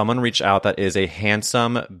mine that someone reached out that is a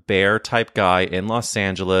handsome bear type guy in Los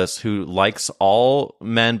Angeles who likes all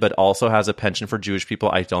men but also has a penchant for Jewish people.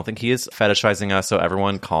 I don't think he is fetishizing us, so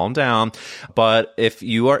everyone calm down. But if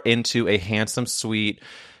you are into a handsome, sweet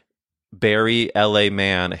Barry LA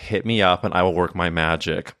man, hit me up and I will work my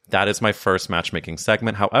magic. That is my first matchmaking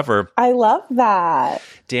segment. However, I love that.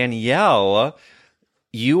 Danielle,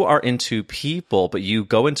 you are into people, but you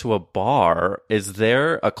go into a bar. Is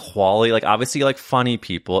there a quality, obviously you like funny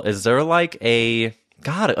people. Is there a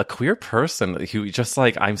queer person who just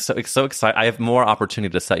I'm so excited. I have more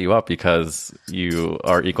opportunity to set you up because you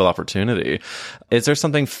are equal opportunity. Is there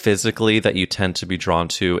something physically that you tend to be drawn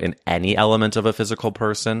to in any element of a physical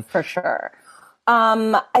person? For sure.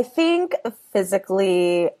 I think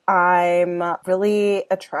physically I'm really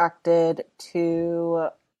attracted to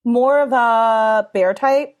more of a bear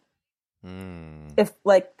type. If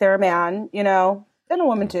they're a man, you know, and a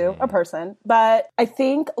woman too, a person. But I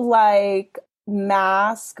think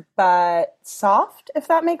mask but soft, if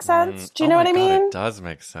that makes sense. Do you know what I mean? It does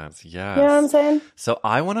make sense. Yes. You know what I'm saying? So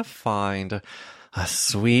I want to find a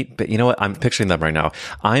sweet, but you know what? I'm picturing them right now.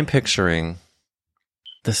 I'm picturing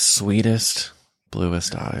the sweetest,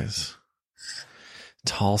 bluest eyes,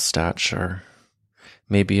 tall stature,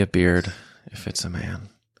 maybe a beard if it's a man.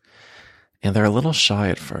 And they're a little shy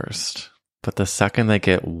at first, but the second they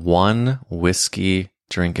get one whiskey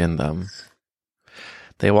drink in them,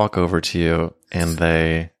 they walk over to you and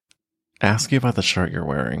they ask you about the shirt you're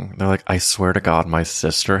wearing. They're like, I swear to God, my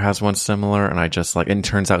sister has one similar. And I just and it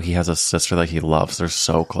turns out he has a sister that he loves. They're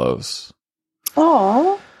so close.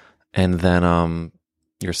 Aww. And then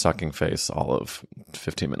you're sucking face all of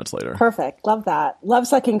 15 minutes later. Perfect. Love that. Love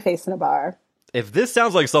sucking face in a bar. If this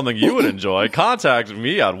sounds like something you would enjoy, contact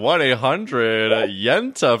me at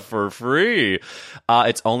 1-800-YENTA for free.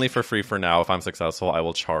 It's only for free for now. If I'm successful, I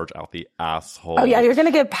will charge out the asshole. Oh, yeah. You're going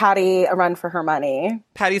to give Patty a run for her money.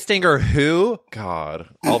 Patty Stinger, who? God.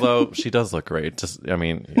 Although she does look great.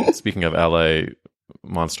 Speaking of LA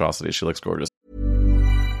monstrosity, she looks gorgeous.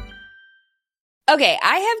 Okay,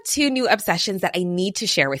 I have two new obsessions that I need to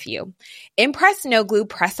share with you. Impress No Glue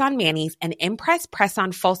Press-On Manis and Impress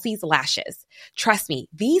Press-On Falsies Lashes. Trust me,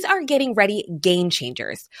 these are getting ready game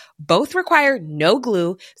changers. Both require no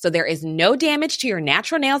glue, so there is no damage to your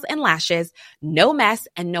natural nails and lashes, no mess,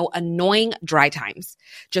 and no annoying dry times.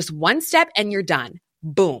 Just one step and you're done.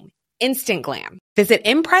 Boom. Instant glam. Visit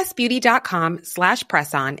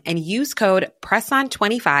impressbeauty.com/presson and use code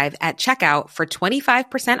PRESSON25 at checkout for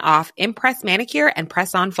 25% off Impress Manicure and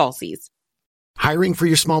Press-On Falsies. Hiring for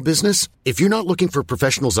your small business? If you're not looking for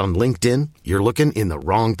professionals on LinkedIn, you're looking in the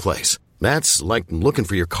wrong place. That's like looking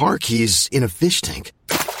for your car keys in a fish tank.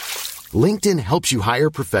 LinkedIn helps you hire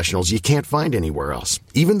professionals you can't find anywhere else,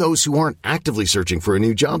 even those who aren't actively searching for a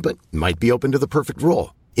new job but might be open to the perfect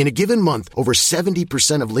role. In a given month, over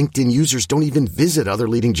 70% of LinkedIn users don't even visit other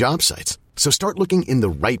leading job sites. So start looking in the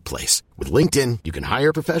right place. With LinkedIn, you can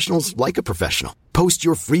hire professionals like a professional. Post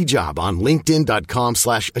your free job on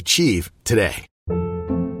linkedin.com/achieve today.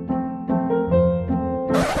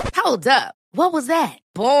 Hold up. What was that?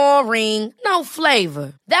 Boring. No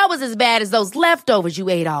flavor. That was as bad as those leftovers you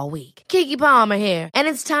ate all week. Keke Palmer here. And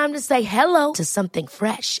it's time to say hello to something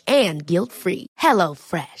fresh and guilt-free. Hello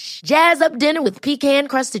Fresh. Jazz up dinner with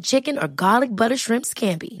pecan-crusted chicken or garlic butter shrimp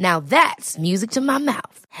scampi. Now that's music to my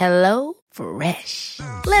mouth. Hello Fresh.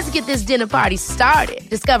 Let's get this dinner party started.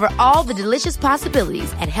 Discover all the delicious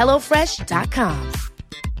possibilities at hellofresh.com.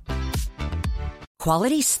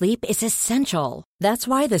 Quality sleep is essential. That's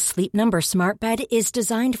why the Sleep Number Smart Bed is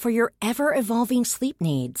designed for your ever-evolving sleep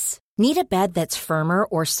needs. Need a bed that's firmer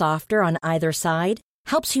or softer on either side?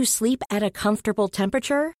 Helps you sleep at a comfortable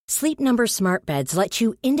temperature? Sleep Number Smart Beds let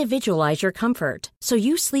you individualize your comfort, so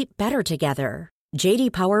you sleep better together.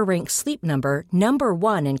 J.D. Power ranks Sleep Number number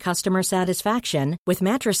 1 in customer satisfaction with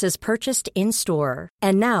mattresses purchased in-store.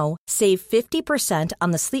 And now, save 50%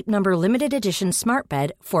 on the Sleep Number Limited Edition Smart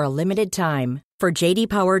Bed for a limited time. For J.D.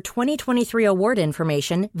 Power 2023 award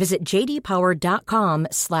information, visit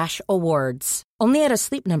jdpower.com/awards. Only at a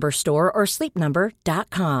Sleep Number store or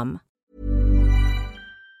sleepnumber.com.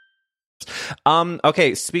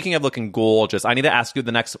 Okay, speaking of looking gorgeous, I need to ask you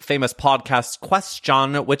the next famous podcast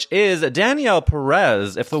question, which is, Danielle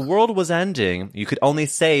Perez, if the world was ending, you could only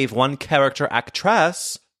save one character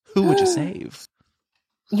actress, who would you save?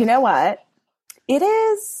 You know what? It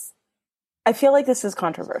is... I feel like this is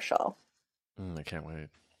controversial. I can't wait.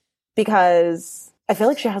 Because I feel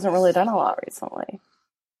like she hasn't really done a lot recently.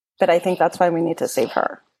 But I think that's why we need to save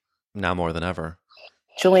her. Now more than ever.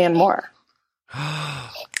 Julianne Moore.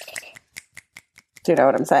 Do you know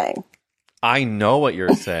what I'm saying? I know what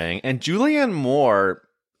you're saying. And Julianne Moore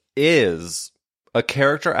is a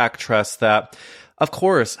character actress that, of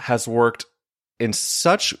course, has worked in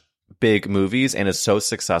such big movies and is so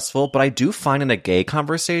successful. But I do find in a gay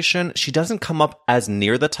conversation, she doesn't come up as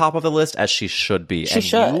near the top of the list as she should be. She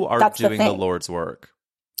should. You are That's doing the the thing. Lord's work.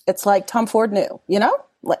 It's like Tom Ford knew, you know?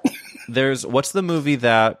 Like What's the movie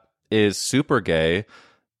that is super gay?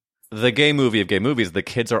 The gay movie of gay movies, The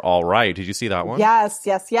Kids Are All Right. Did you see that one? Yes.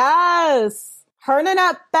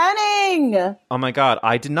 Annette Bening. Oh my God.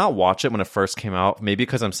 I did not watch it when it first came out. Maybe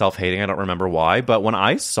because I'm self-hating. I don't remember why. But when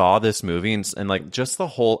I saw this movie and like just the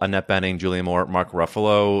whole Annette Bening, Julianne Moore, Mark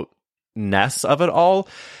Ruffalo-ness of it all,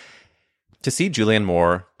 to see Julianne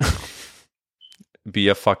Moore be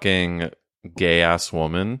a fucking gay-ass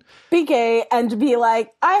woman. Be gay and be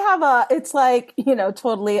like, it's like, you know,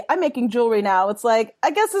 totally, I'm making jewelry now. It's like, I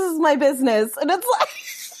guess this is my business. And it's like...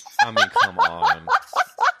 I mean, come on.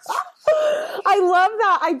 I love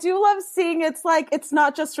that. I do love seeing it's like, it's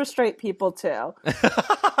not just for straight people too.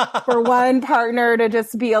 For one partner to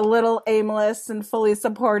just be a little aimless and fully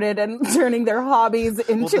supported and turning their hobbies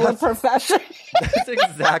into a profession. That's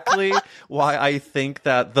exactly why I think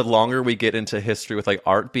that the longer we get into history with like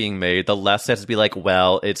art being made, the less it has to be like,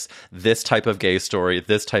 well, it's this type of gay story,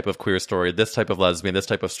 this type of queer story, this type of lesbian, this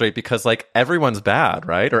type of straight, because like everyone's bad,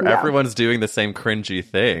 right? Or everyone's doing the same cringy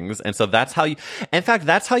things. And so that's how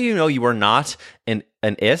that's how you know you are not an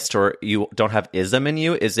ist, or you don't have ism in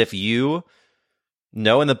you, is if you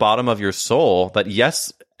know in the bottom of your soul that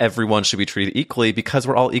yes, everyone should be treated equally because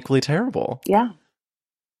we're all equally terrible. Yeah.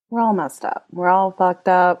 We're all messed up. We're all fucked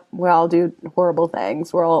up. We all do horrible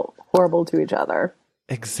things. We're all horrible to each other.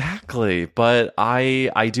 Exactly. But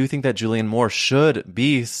I do think that Julianne Moore should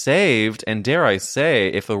be saved. And dare I say,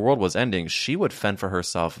 if the world was ending, she would fend for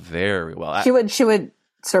herself very well. She would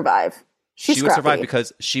survive. She's would survive scrappy.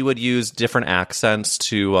 because she would use different accents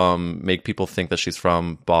to make people think that she's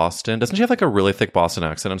from Boston. Doesn't she have like a really thick Boston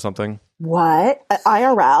accent or something? What?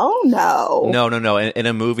 IRL? No. No. In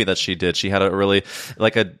a movie that she did, she had a really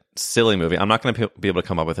like a silly movie. I'm not going to be able to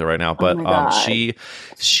come up with it right now, but she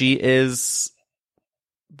is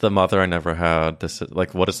the mother I never had. This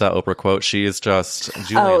like, what is that Oprah quote? She is just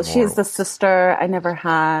Julianne Moore. She's the sister I never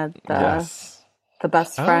had. The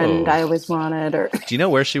best friend I always wanted. Or do you know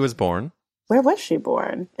where she was born? Where was she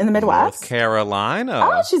born? In the Midwest? North Carolina.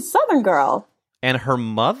 Oh, she's a Southern girl. And her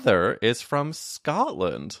mother is from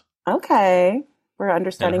Scotland. Okay. We're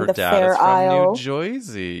understanding and her the dad Fair is from Isle. New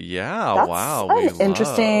Jersey. Yeah, That's wow. an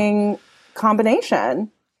interesting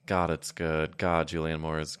combination. God, it's good. God, Julianne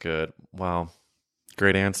Moore is good. Wow.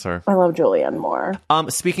 Great answer. I love Julianne Moore.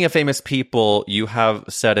 Speaking of famous people, you have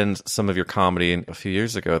said in some of your comedy a few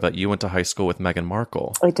years ago that you went to high school with Meghan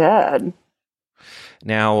Markle. I did.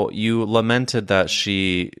 Now, you lamented that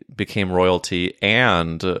she became royalty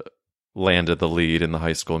and landed the lead in the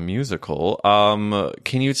High School Musical.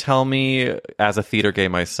 Can you tell me, as a theater gay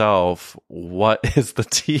myself, what is the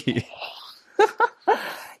tea?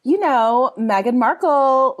 You know, Meghan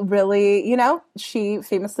Markle really, she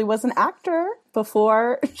famously was an actor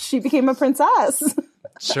before she became a princess.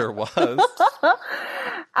 Sure was.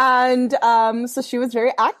 And so she was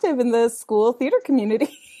very active in the school theater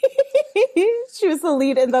community. She was the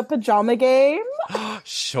lead in the Pajama Game.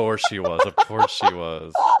 Sure she was. Of course she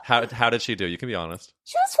was. How did she do? You can be honest.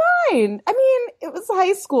 She was fine. I mean, it was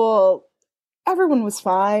high school. Everyone was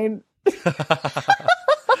fine.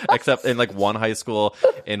 Except in like one high school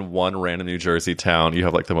in one random New Jersey town, you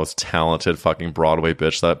have like the most talented fucking Broadway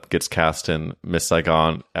bitch that gets cast in Miss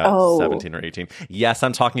Saigon at 17 or 18. Yes,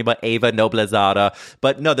 I'm talking about Ava Noblezada.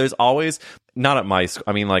 But no, there's always not at my school.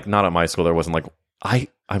 I mean, like not at my school. There wasn't like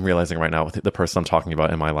I'm realizing right now with the person I'm talking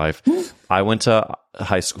about in my life. I went to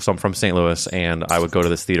high school, so I'm from St. Louis, and I would go to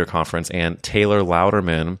this theater conference, and Taylor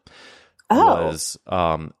Louderman was.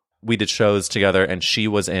 We did shows together, and she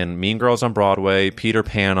was in Mean Girls on Broadway, Peter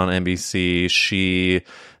Pan on NBC. She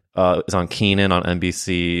is on Kenan on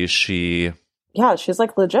NBC. She's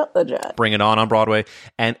like legit. Bring It On Broadway.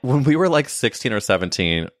 And when we were like 16 or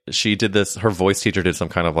 17, she did this. Her voice teacher did some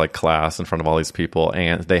kind of like class in front of all these people,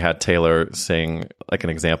 and they had Taylor sing like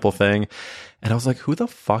an example thing. And I was like, who the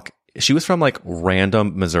fuck? She was from like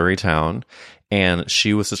random Missouri town, and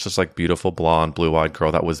she was just like beautiful blonde blue-eyed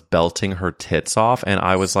girl that was belting her tits off. And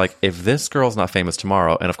I was like, if this girl's not famous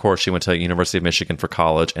tomorrow. And of course she went to University of Michigan for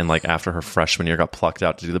college, and like after her freshman year got plucked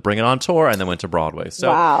out to do the Bring It On tour, and then went to Broadway. So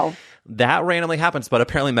wow, that randomly happens. But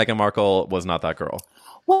apparently Meghan Markle was not that girl.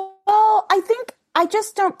 Well, I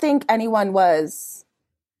just don't think anyone was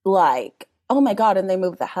like, oh my God, and they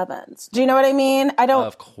moved the heavens. Do you know what I mean? I don't.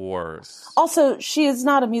 Of course. Also, she is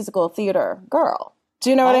not a musical theater girl. Do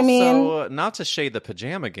you know what I mean? Not to shade the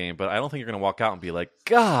Pajama Game, but I don't think you're going to walk out and be like,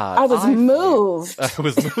 God, I was moved. I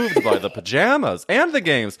was moved by the pajamas and the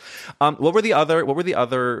games. What were the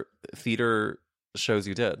other theater shows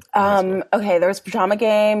you did? Okay, there was Pajama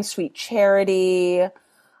Game, Sweet Charity.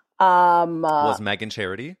 Was Megan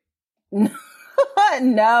Charity?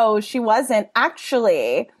 No, she wasn't.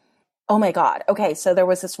 Actually, oh my God. Okay, so there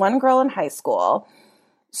was this one girl in high school.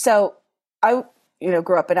 So I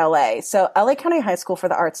grew up in LA. So LA County High School for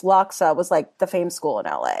the Arts, LACHSA, was like the fame school in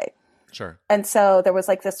LA. Sure. And so there was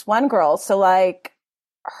like this one girl. So like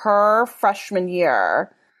her freshman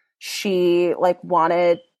year, she like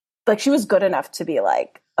wanted, like she was good enough to be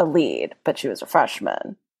like a lead, but she was a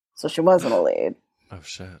freshman. So she wasn't a lead. Oh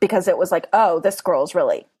shit. Because it was like, oh, this girl's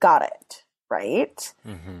really got it. Right.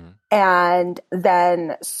 Mm-hmm. And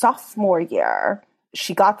then sophomore year,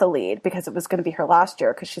 she got the lead because it was going to be her last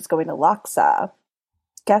year because she's going to LACHSA.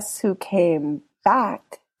 Guess who came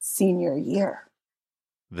back senior year?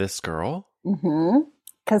 This girl? Mm-hmm.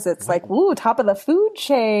 Because it's like, ooh, top of the food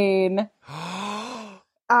chain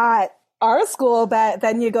at our school. But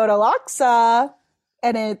then you go to LACHSA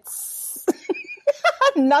and it's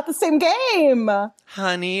not the same game.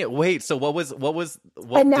 Honey, wait. So what was?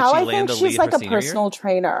 And now I land think the lead she's like her a senior personal year?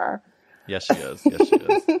 trainer. Yes, she is. Yes, she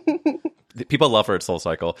is. People love her at Soul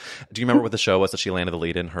Cycle. Do you remember what the show was that she landed the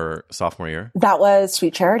lead in her sophomore year? That was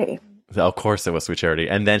Sweet Charity. Of course it was Sweet Charity.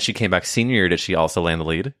 And then she came back senior year. Did she also land the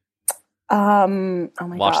lead? Oh my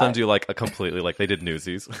God. Watch them do like a completely, like they did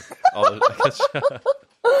Newsies. Oh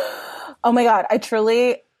my God. I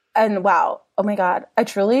truly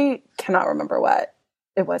cannot remember what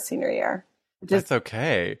it was senior year. That's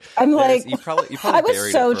okay. I'm like, you probably I was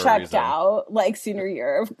buried so it for a checked reason. out, like senior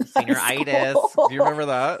year of Senioritis. Do you remember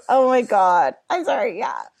that? Oh my God. I'm sorry.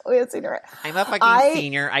 Yeah. We had senior. I'm a fucking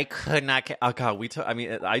senior. I could not. Oh God, we took. I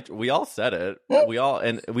mean, we all said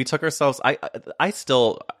it. We took ourselves. I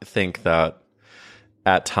still think that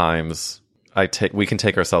at times we can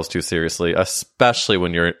take ourselves too seriously, especially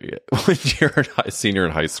when you're a senior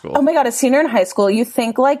in high school. Oh my God, a senior in high school, you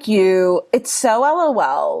think like it's so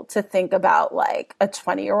LOL to think about like a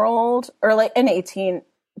 20-year-old or like an 18.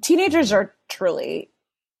 Teenagers are truly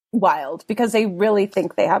wild because they really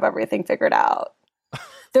think they have everything figured out.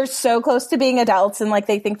 They're so close to being adults and like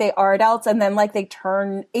they think they are adults, and then like they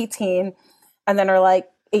turn 18 and then are like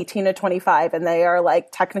 18 to 25 and they are like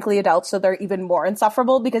technically adults, so they're even more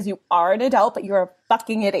insufferable because you are an adult but you're a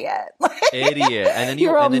fucking idiot. Idiot. And then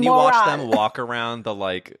you watch them walk around the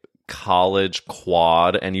like college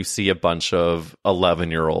quad and you see a bunch of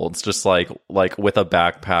 11-year-olds just like with a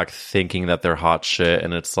backpack thinking that they're hot shit,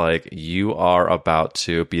 and it's like you are about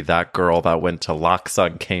to be that girl that went to Laksa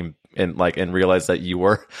and came in like and realized that you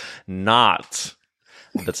were not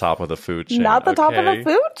the top of the food chain. Not the top of the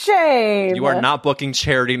food chain. You are not booking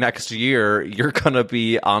charity next year. You're going to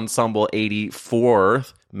be Ensemble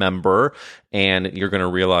 84th member, and you're going to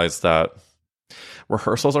realize that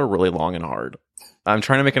rehearsals are really long and hard. I'm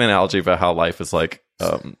trying to make an analogy about how life is like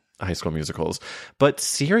High School Musicals. But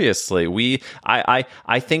seriously, I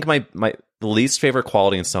think my least favorite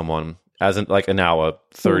quality in someone, as in like now a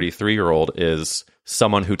 33-year-old, is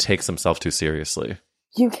someone who takes themselves too seriously.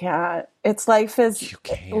 You can't. It's life is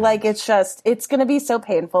like, it's going to be so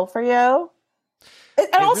painful for you.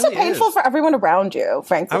 And also really painful for everyone around you,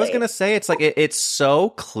 frankly. I was going to say, it's like, it's so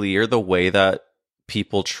clear the way that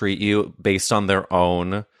people treat you based on their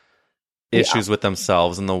own issues with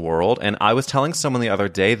themselves in the world. And I was telling someone the other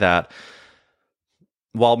day that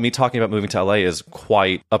while me talking about moving to LA is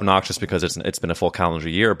quite obnoxious because it's been a full calendar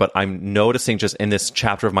year, but I'm noticing just in this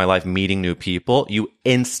chapter of my life, meeting new people, you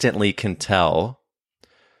instantly can tell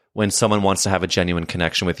when someone wants to have a genuine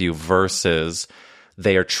connection with you versus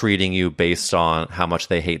they are treating you based on how much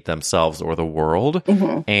they hate themselves or the world.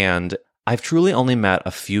 Mm-hmm. And I've truly only met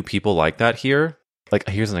a few people like that here. Like,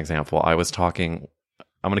 here's an example. I was talking,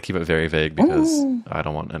 I'm going to keep it very vague because I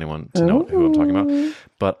don't want anyone to know who I'm talking about.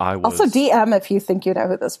 But I was... Also, DM if you think you know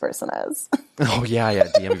who this person is. Oh, yeah.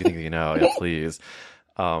 DM if you think you know. Yeah, please.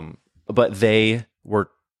 But they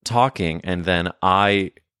were talking, and then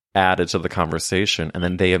I added to the conversation, and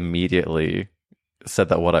then they immediately said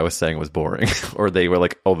that what I was saying was boring, or they were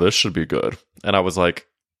like, "Oh, this should be good," and I was like,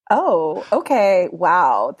 "Oh, okay,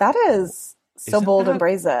 wow, that is so bold and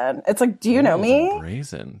brazen." It's like, do you know me?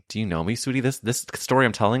 Brazen. Do you know me, sweetie? This story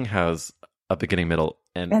I'm telling has a beginning, middle,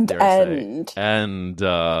 and end. And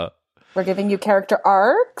we're giving you character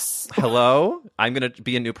arcs. Hello, I'm gonna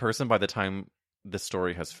be a new person by the time the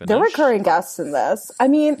story has finished. They're recurring guests in this. I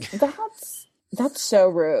mean, that's so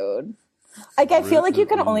rude. Like, I feel like you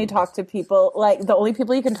can only talk to people, like, the only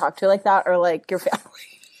people you can talk to like that are, like, your family.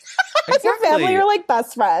 Exactly. Your family are, like,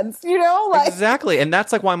 best friends, you know? Like, exactly. And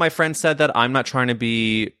that's, like, why my friend said that I'm not trying to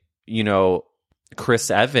be, you know, Chris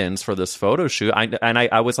Evans for this photo shoot.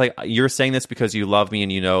 I was like, you're saying this because you love me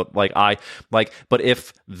and, you know, but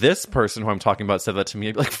if this person who I'm talking about said that to me,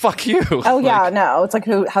 I'd be like, fuck you. Oh, like, yeah, no. It's like,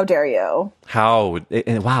 how dare you?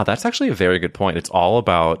 Wow, that's actually a very good point. It's all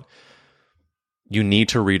about... You need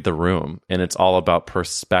to read the room, and it's all about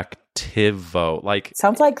perspectivo. Like,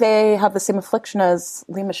 sounds like they have the same affliction as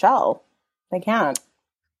Lee Michelle. They can't.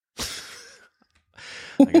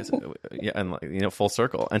 I guess, yeah, and you know, full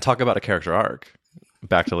circle, and talk about a character arc.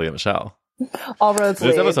 Back to Leah Michelle. All roads lead.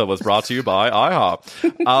 This episode was brought to you by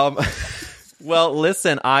IHOP. Well,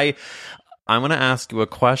 listen, I'm going to ask you a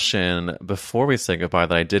question before we say goodbye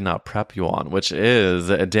that I did not prep you on, which is,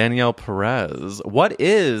 Danielle Perez, what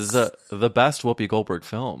is the best Whoopi Goldberg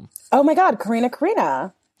film? Oh my God,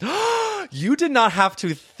 Karina. You did not have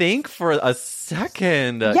to think for a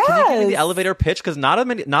second. Yes. Can you give me the elevator pitch? Because not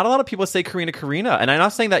a lot of people say Karina. And I'm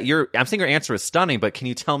not saying that I'm saying your answer is stunning, but can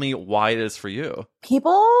you tell me why it is for you?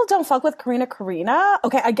 People don't fuck with Karina.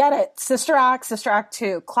 Okay, I get it. Sister Act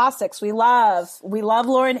 2, classics. We love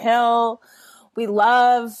Lauryn Hill. We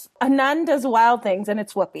love Anand does wild things, and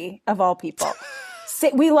it's Whoopi, of all people.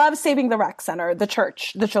 We love Saving the Rec Center, the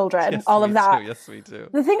church, the children, yes, all of that. Yes, we do.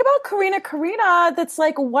 The thing about Karina that's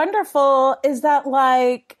like wonderful is that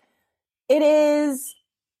like it is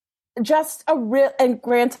just a real, and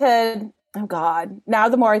granted, oh God, now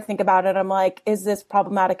the more I think about it, I'm like, is this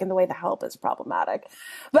problematic in the way The Help is problematic?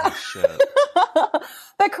 But,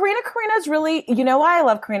 but Karina is really, you know why I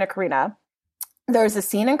love Karina? There's a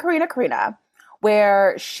scene in Karina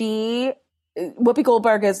where she Whoopi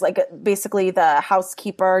Goldberg is like basically the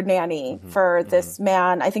housekeeper nanny for this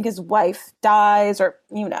man. I think his wife dies, or,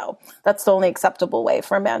 you know, that's the only acceptable way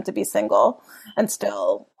for a man to be single and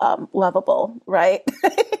still lovable, right?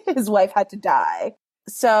 His wife had to die.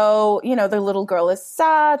 So, you know, the little girl is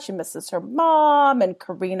sad. She misses her mom, and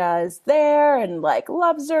Karina is there and like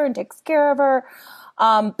loves her and takes care of her.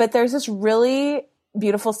 But there's this really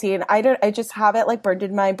beautiful scene. I just have it like burned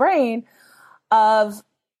in my brain of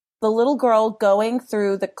the little girl going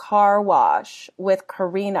through the car wash with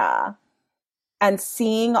Karina and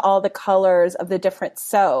seeing all the colors of the different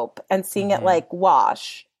soap and seeing it like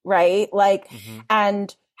wash, right? Like,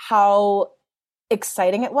 and how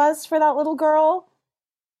exciting it was for that little girl,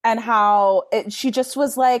 and how she just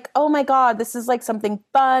was like, oh my God, this is like something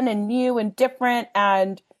fun and new and different.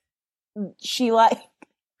 And she like,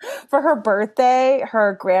 for her birthday,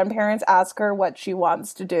 her grandparents ask her what she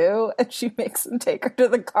wants to do, and she makes them take her to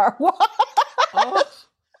the car wash so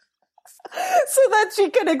that she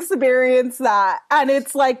can experience that. And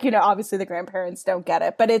it's like, you know, obviously the grandparents don't get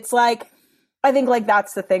it, but it's like, I think like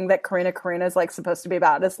that's the thing that Karina is like supposed to be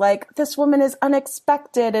about. It's like, this woman is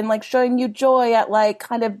unexpected and like showing you joy at like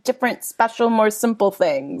kind of different, special, more simple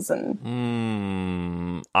things.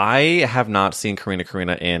 And I have not seen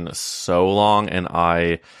Karina in so long, and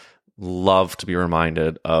I love to be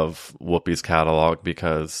reminded of Whoopi's catalog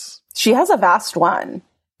because she has a vast one.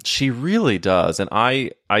 She really does. And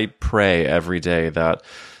I pray every day that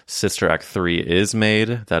Sister Act 3 is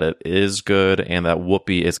made, that it is good, and that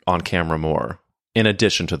Whoopi is on camera more, in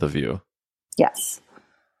addition to The View. Yes.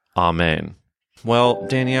 Amen. Well,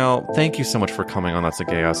 Danielle, thank you so much for coming on That's a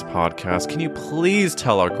Gay Ass Podcast. Can you please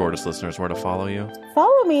tell our gorgeous listeners where to follow you?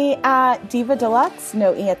 Follow me at Diva Deluxe,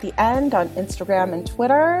 no E at the end, on Instagram and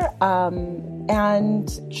Twitter. And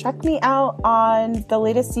check me out on the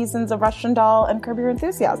latest seasons of Russian Doll and Curb Your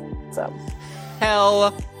Enthusiasm. So,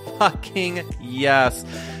 hell fucking yes.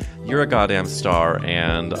 You're a goddamn star,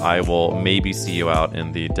 and I will maybe see you out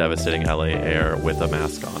in the devastating LA air with a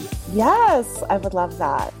mask on. Yes, I would love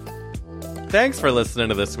that. Thanks for listening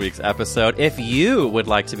to this week's episode. If you would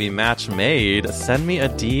like to be match made, send me a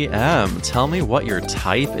DM. Tell me what your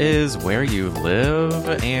type is, where you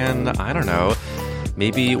live, and I don't know,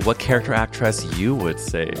 maybe what character actress you would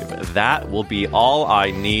save. That will be all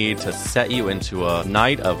I need to set you into a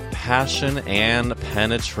night of passion and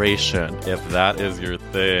penetration, if that is your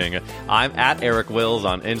thing. I'm at Eric Wills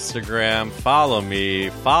on Instagram. Follow me,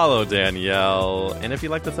 follow Danielle, and if you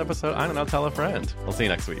like this episode, I don't know, tell a friend. We'll see you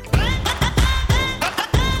next week.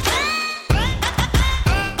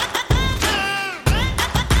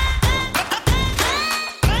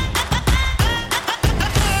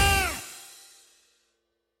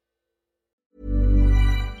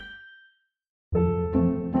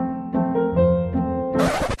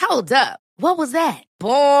 Hold up. What was that?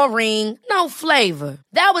 Boring. No flavor.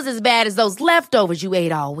 That was as bad as those leftovers you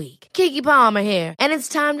ate all week. Keke Palmer here. And it's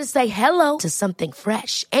time to say hello to something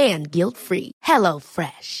fresh and guilt-free. Hello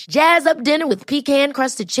Fresh. Jazz up dinner with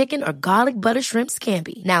pecan-crusted chicken or garlic butter shrimp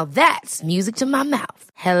scampi. Now that's music to my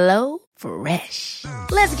mouth. Hello Fresh.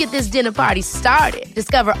 Let's get this dinner party started.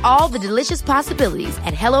 Discover all the delicious possibilities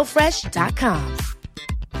at HelloFresh.com.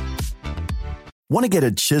 Want to get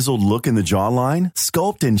a chiseled look in the jawline?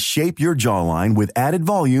 Sculpt and shape your jawline with added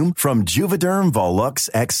volume from Juvederm Volux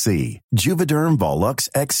XC. Juvederm Volux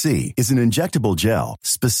XC is an injectable gel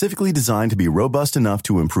specifically designed to be robust enough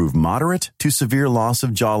to improve moderate to severe loss of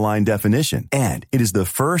jawline definition. And it is the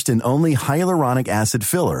first and only hyaluronic acid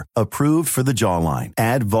filler approved for the jawline.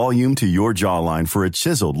 Add volume to your jawline for a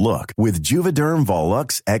chiseled look with Juvederm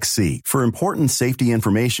Volux XC. For important safety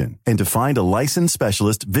information and to find a licensed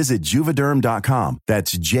specialist, visit Juvederm.com.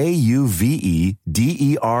 That's Juvederm.com.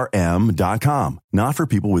 Not for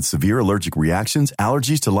people with severe allergic reactions,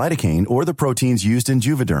 allergies to lidocaine, or the proteins used in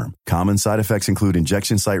Juvederm. Common side effects include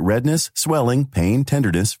injection site redness, swelling, pain,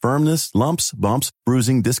 tenderness, firmness, lumps, bumps,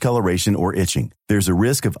 bruising, discoloration, or itching. There's a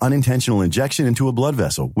risk of unintentional injection into a blood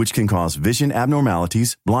vessel, which can cause vision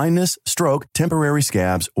abnormalities, blindness, stroke, temporary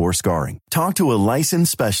scabs, or scarring. Talk to a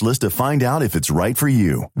licensed specialist to find out if it's right for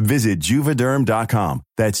you. Visit Juvederm.com.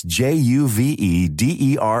 That's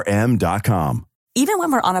Juvederm.com. Even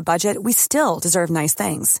when we're on a budget, we still deserve nice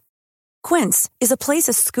things. Quince is a place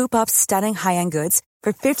to scoop up stunning high-end goods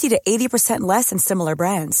for 50 to 80% less than similar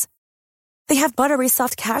brands. They have buttery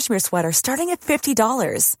soft cashmere sweaters starting at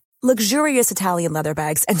 $50, luxurious Italian leather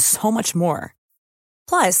bags, and so much more.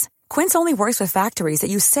 Plus, Quince only works with factories that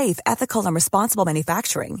use safe, ethical, and responsible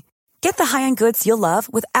manufacturing. Get the high-end goods you'll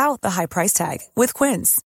love without the high price tag with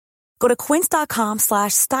Quince. Go to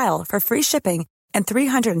quince.com/style for free shipping and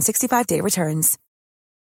 365-day returns.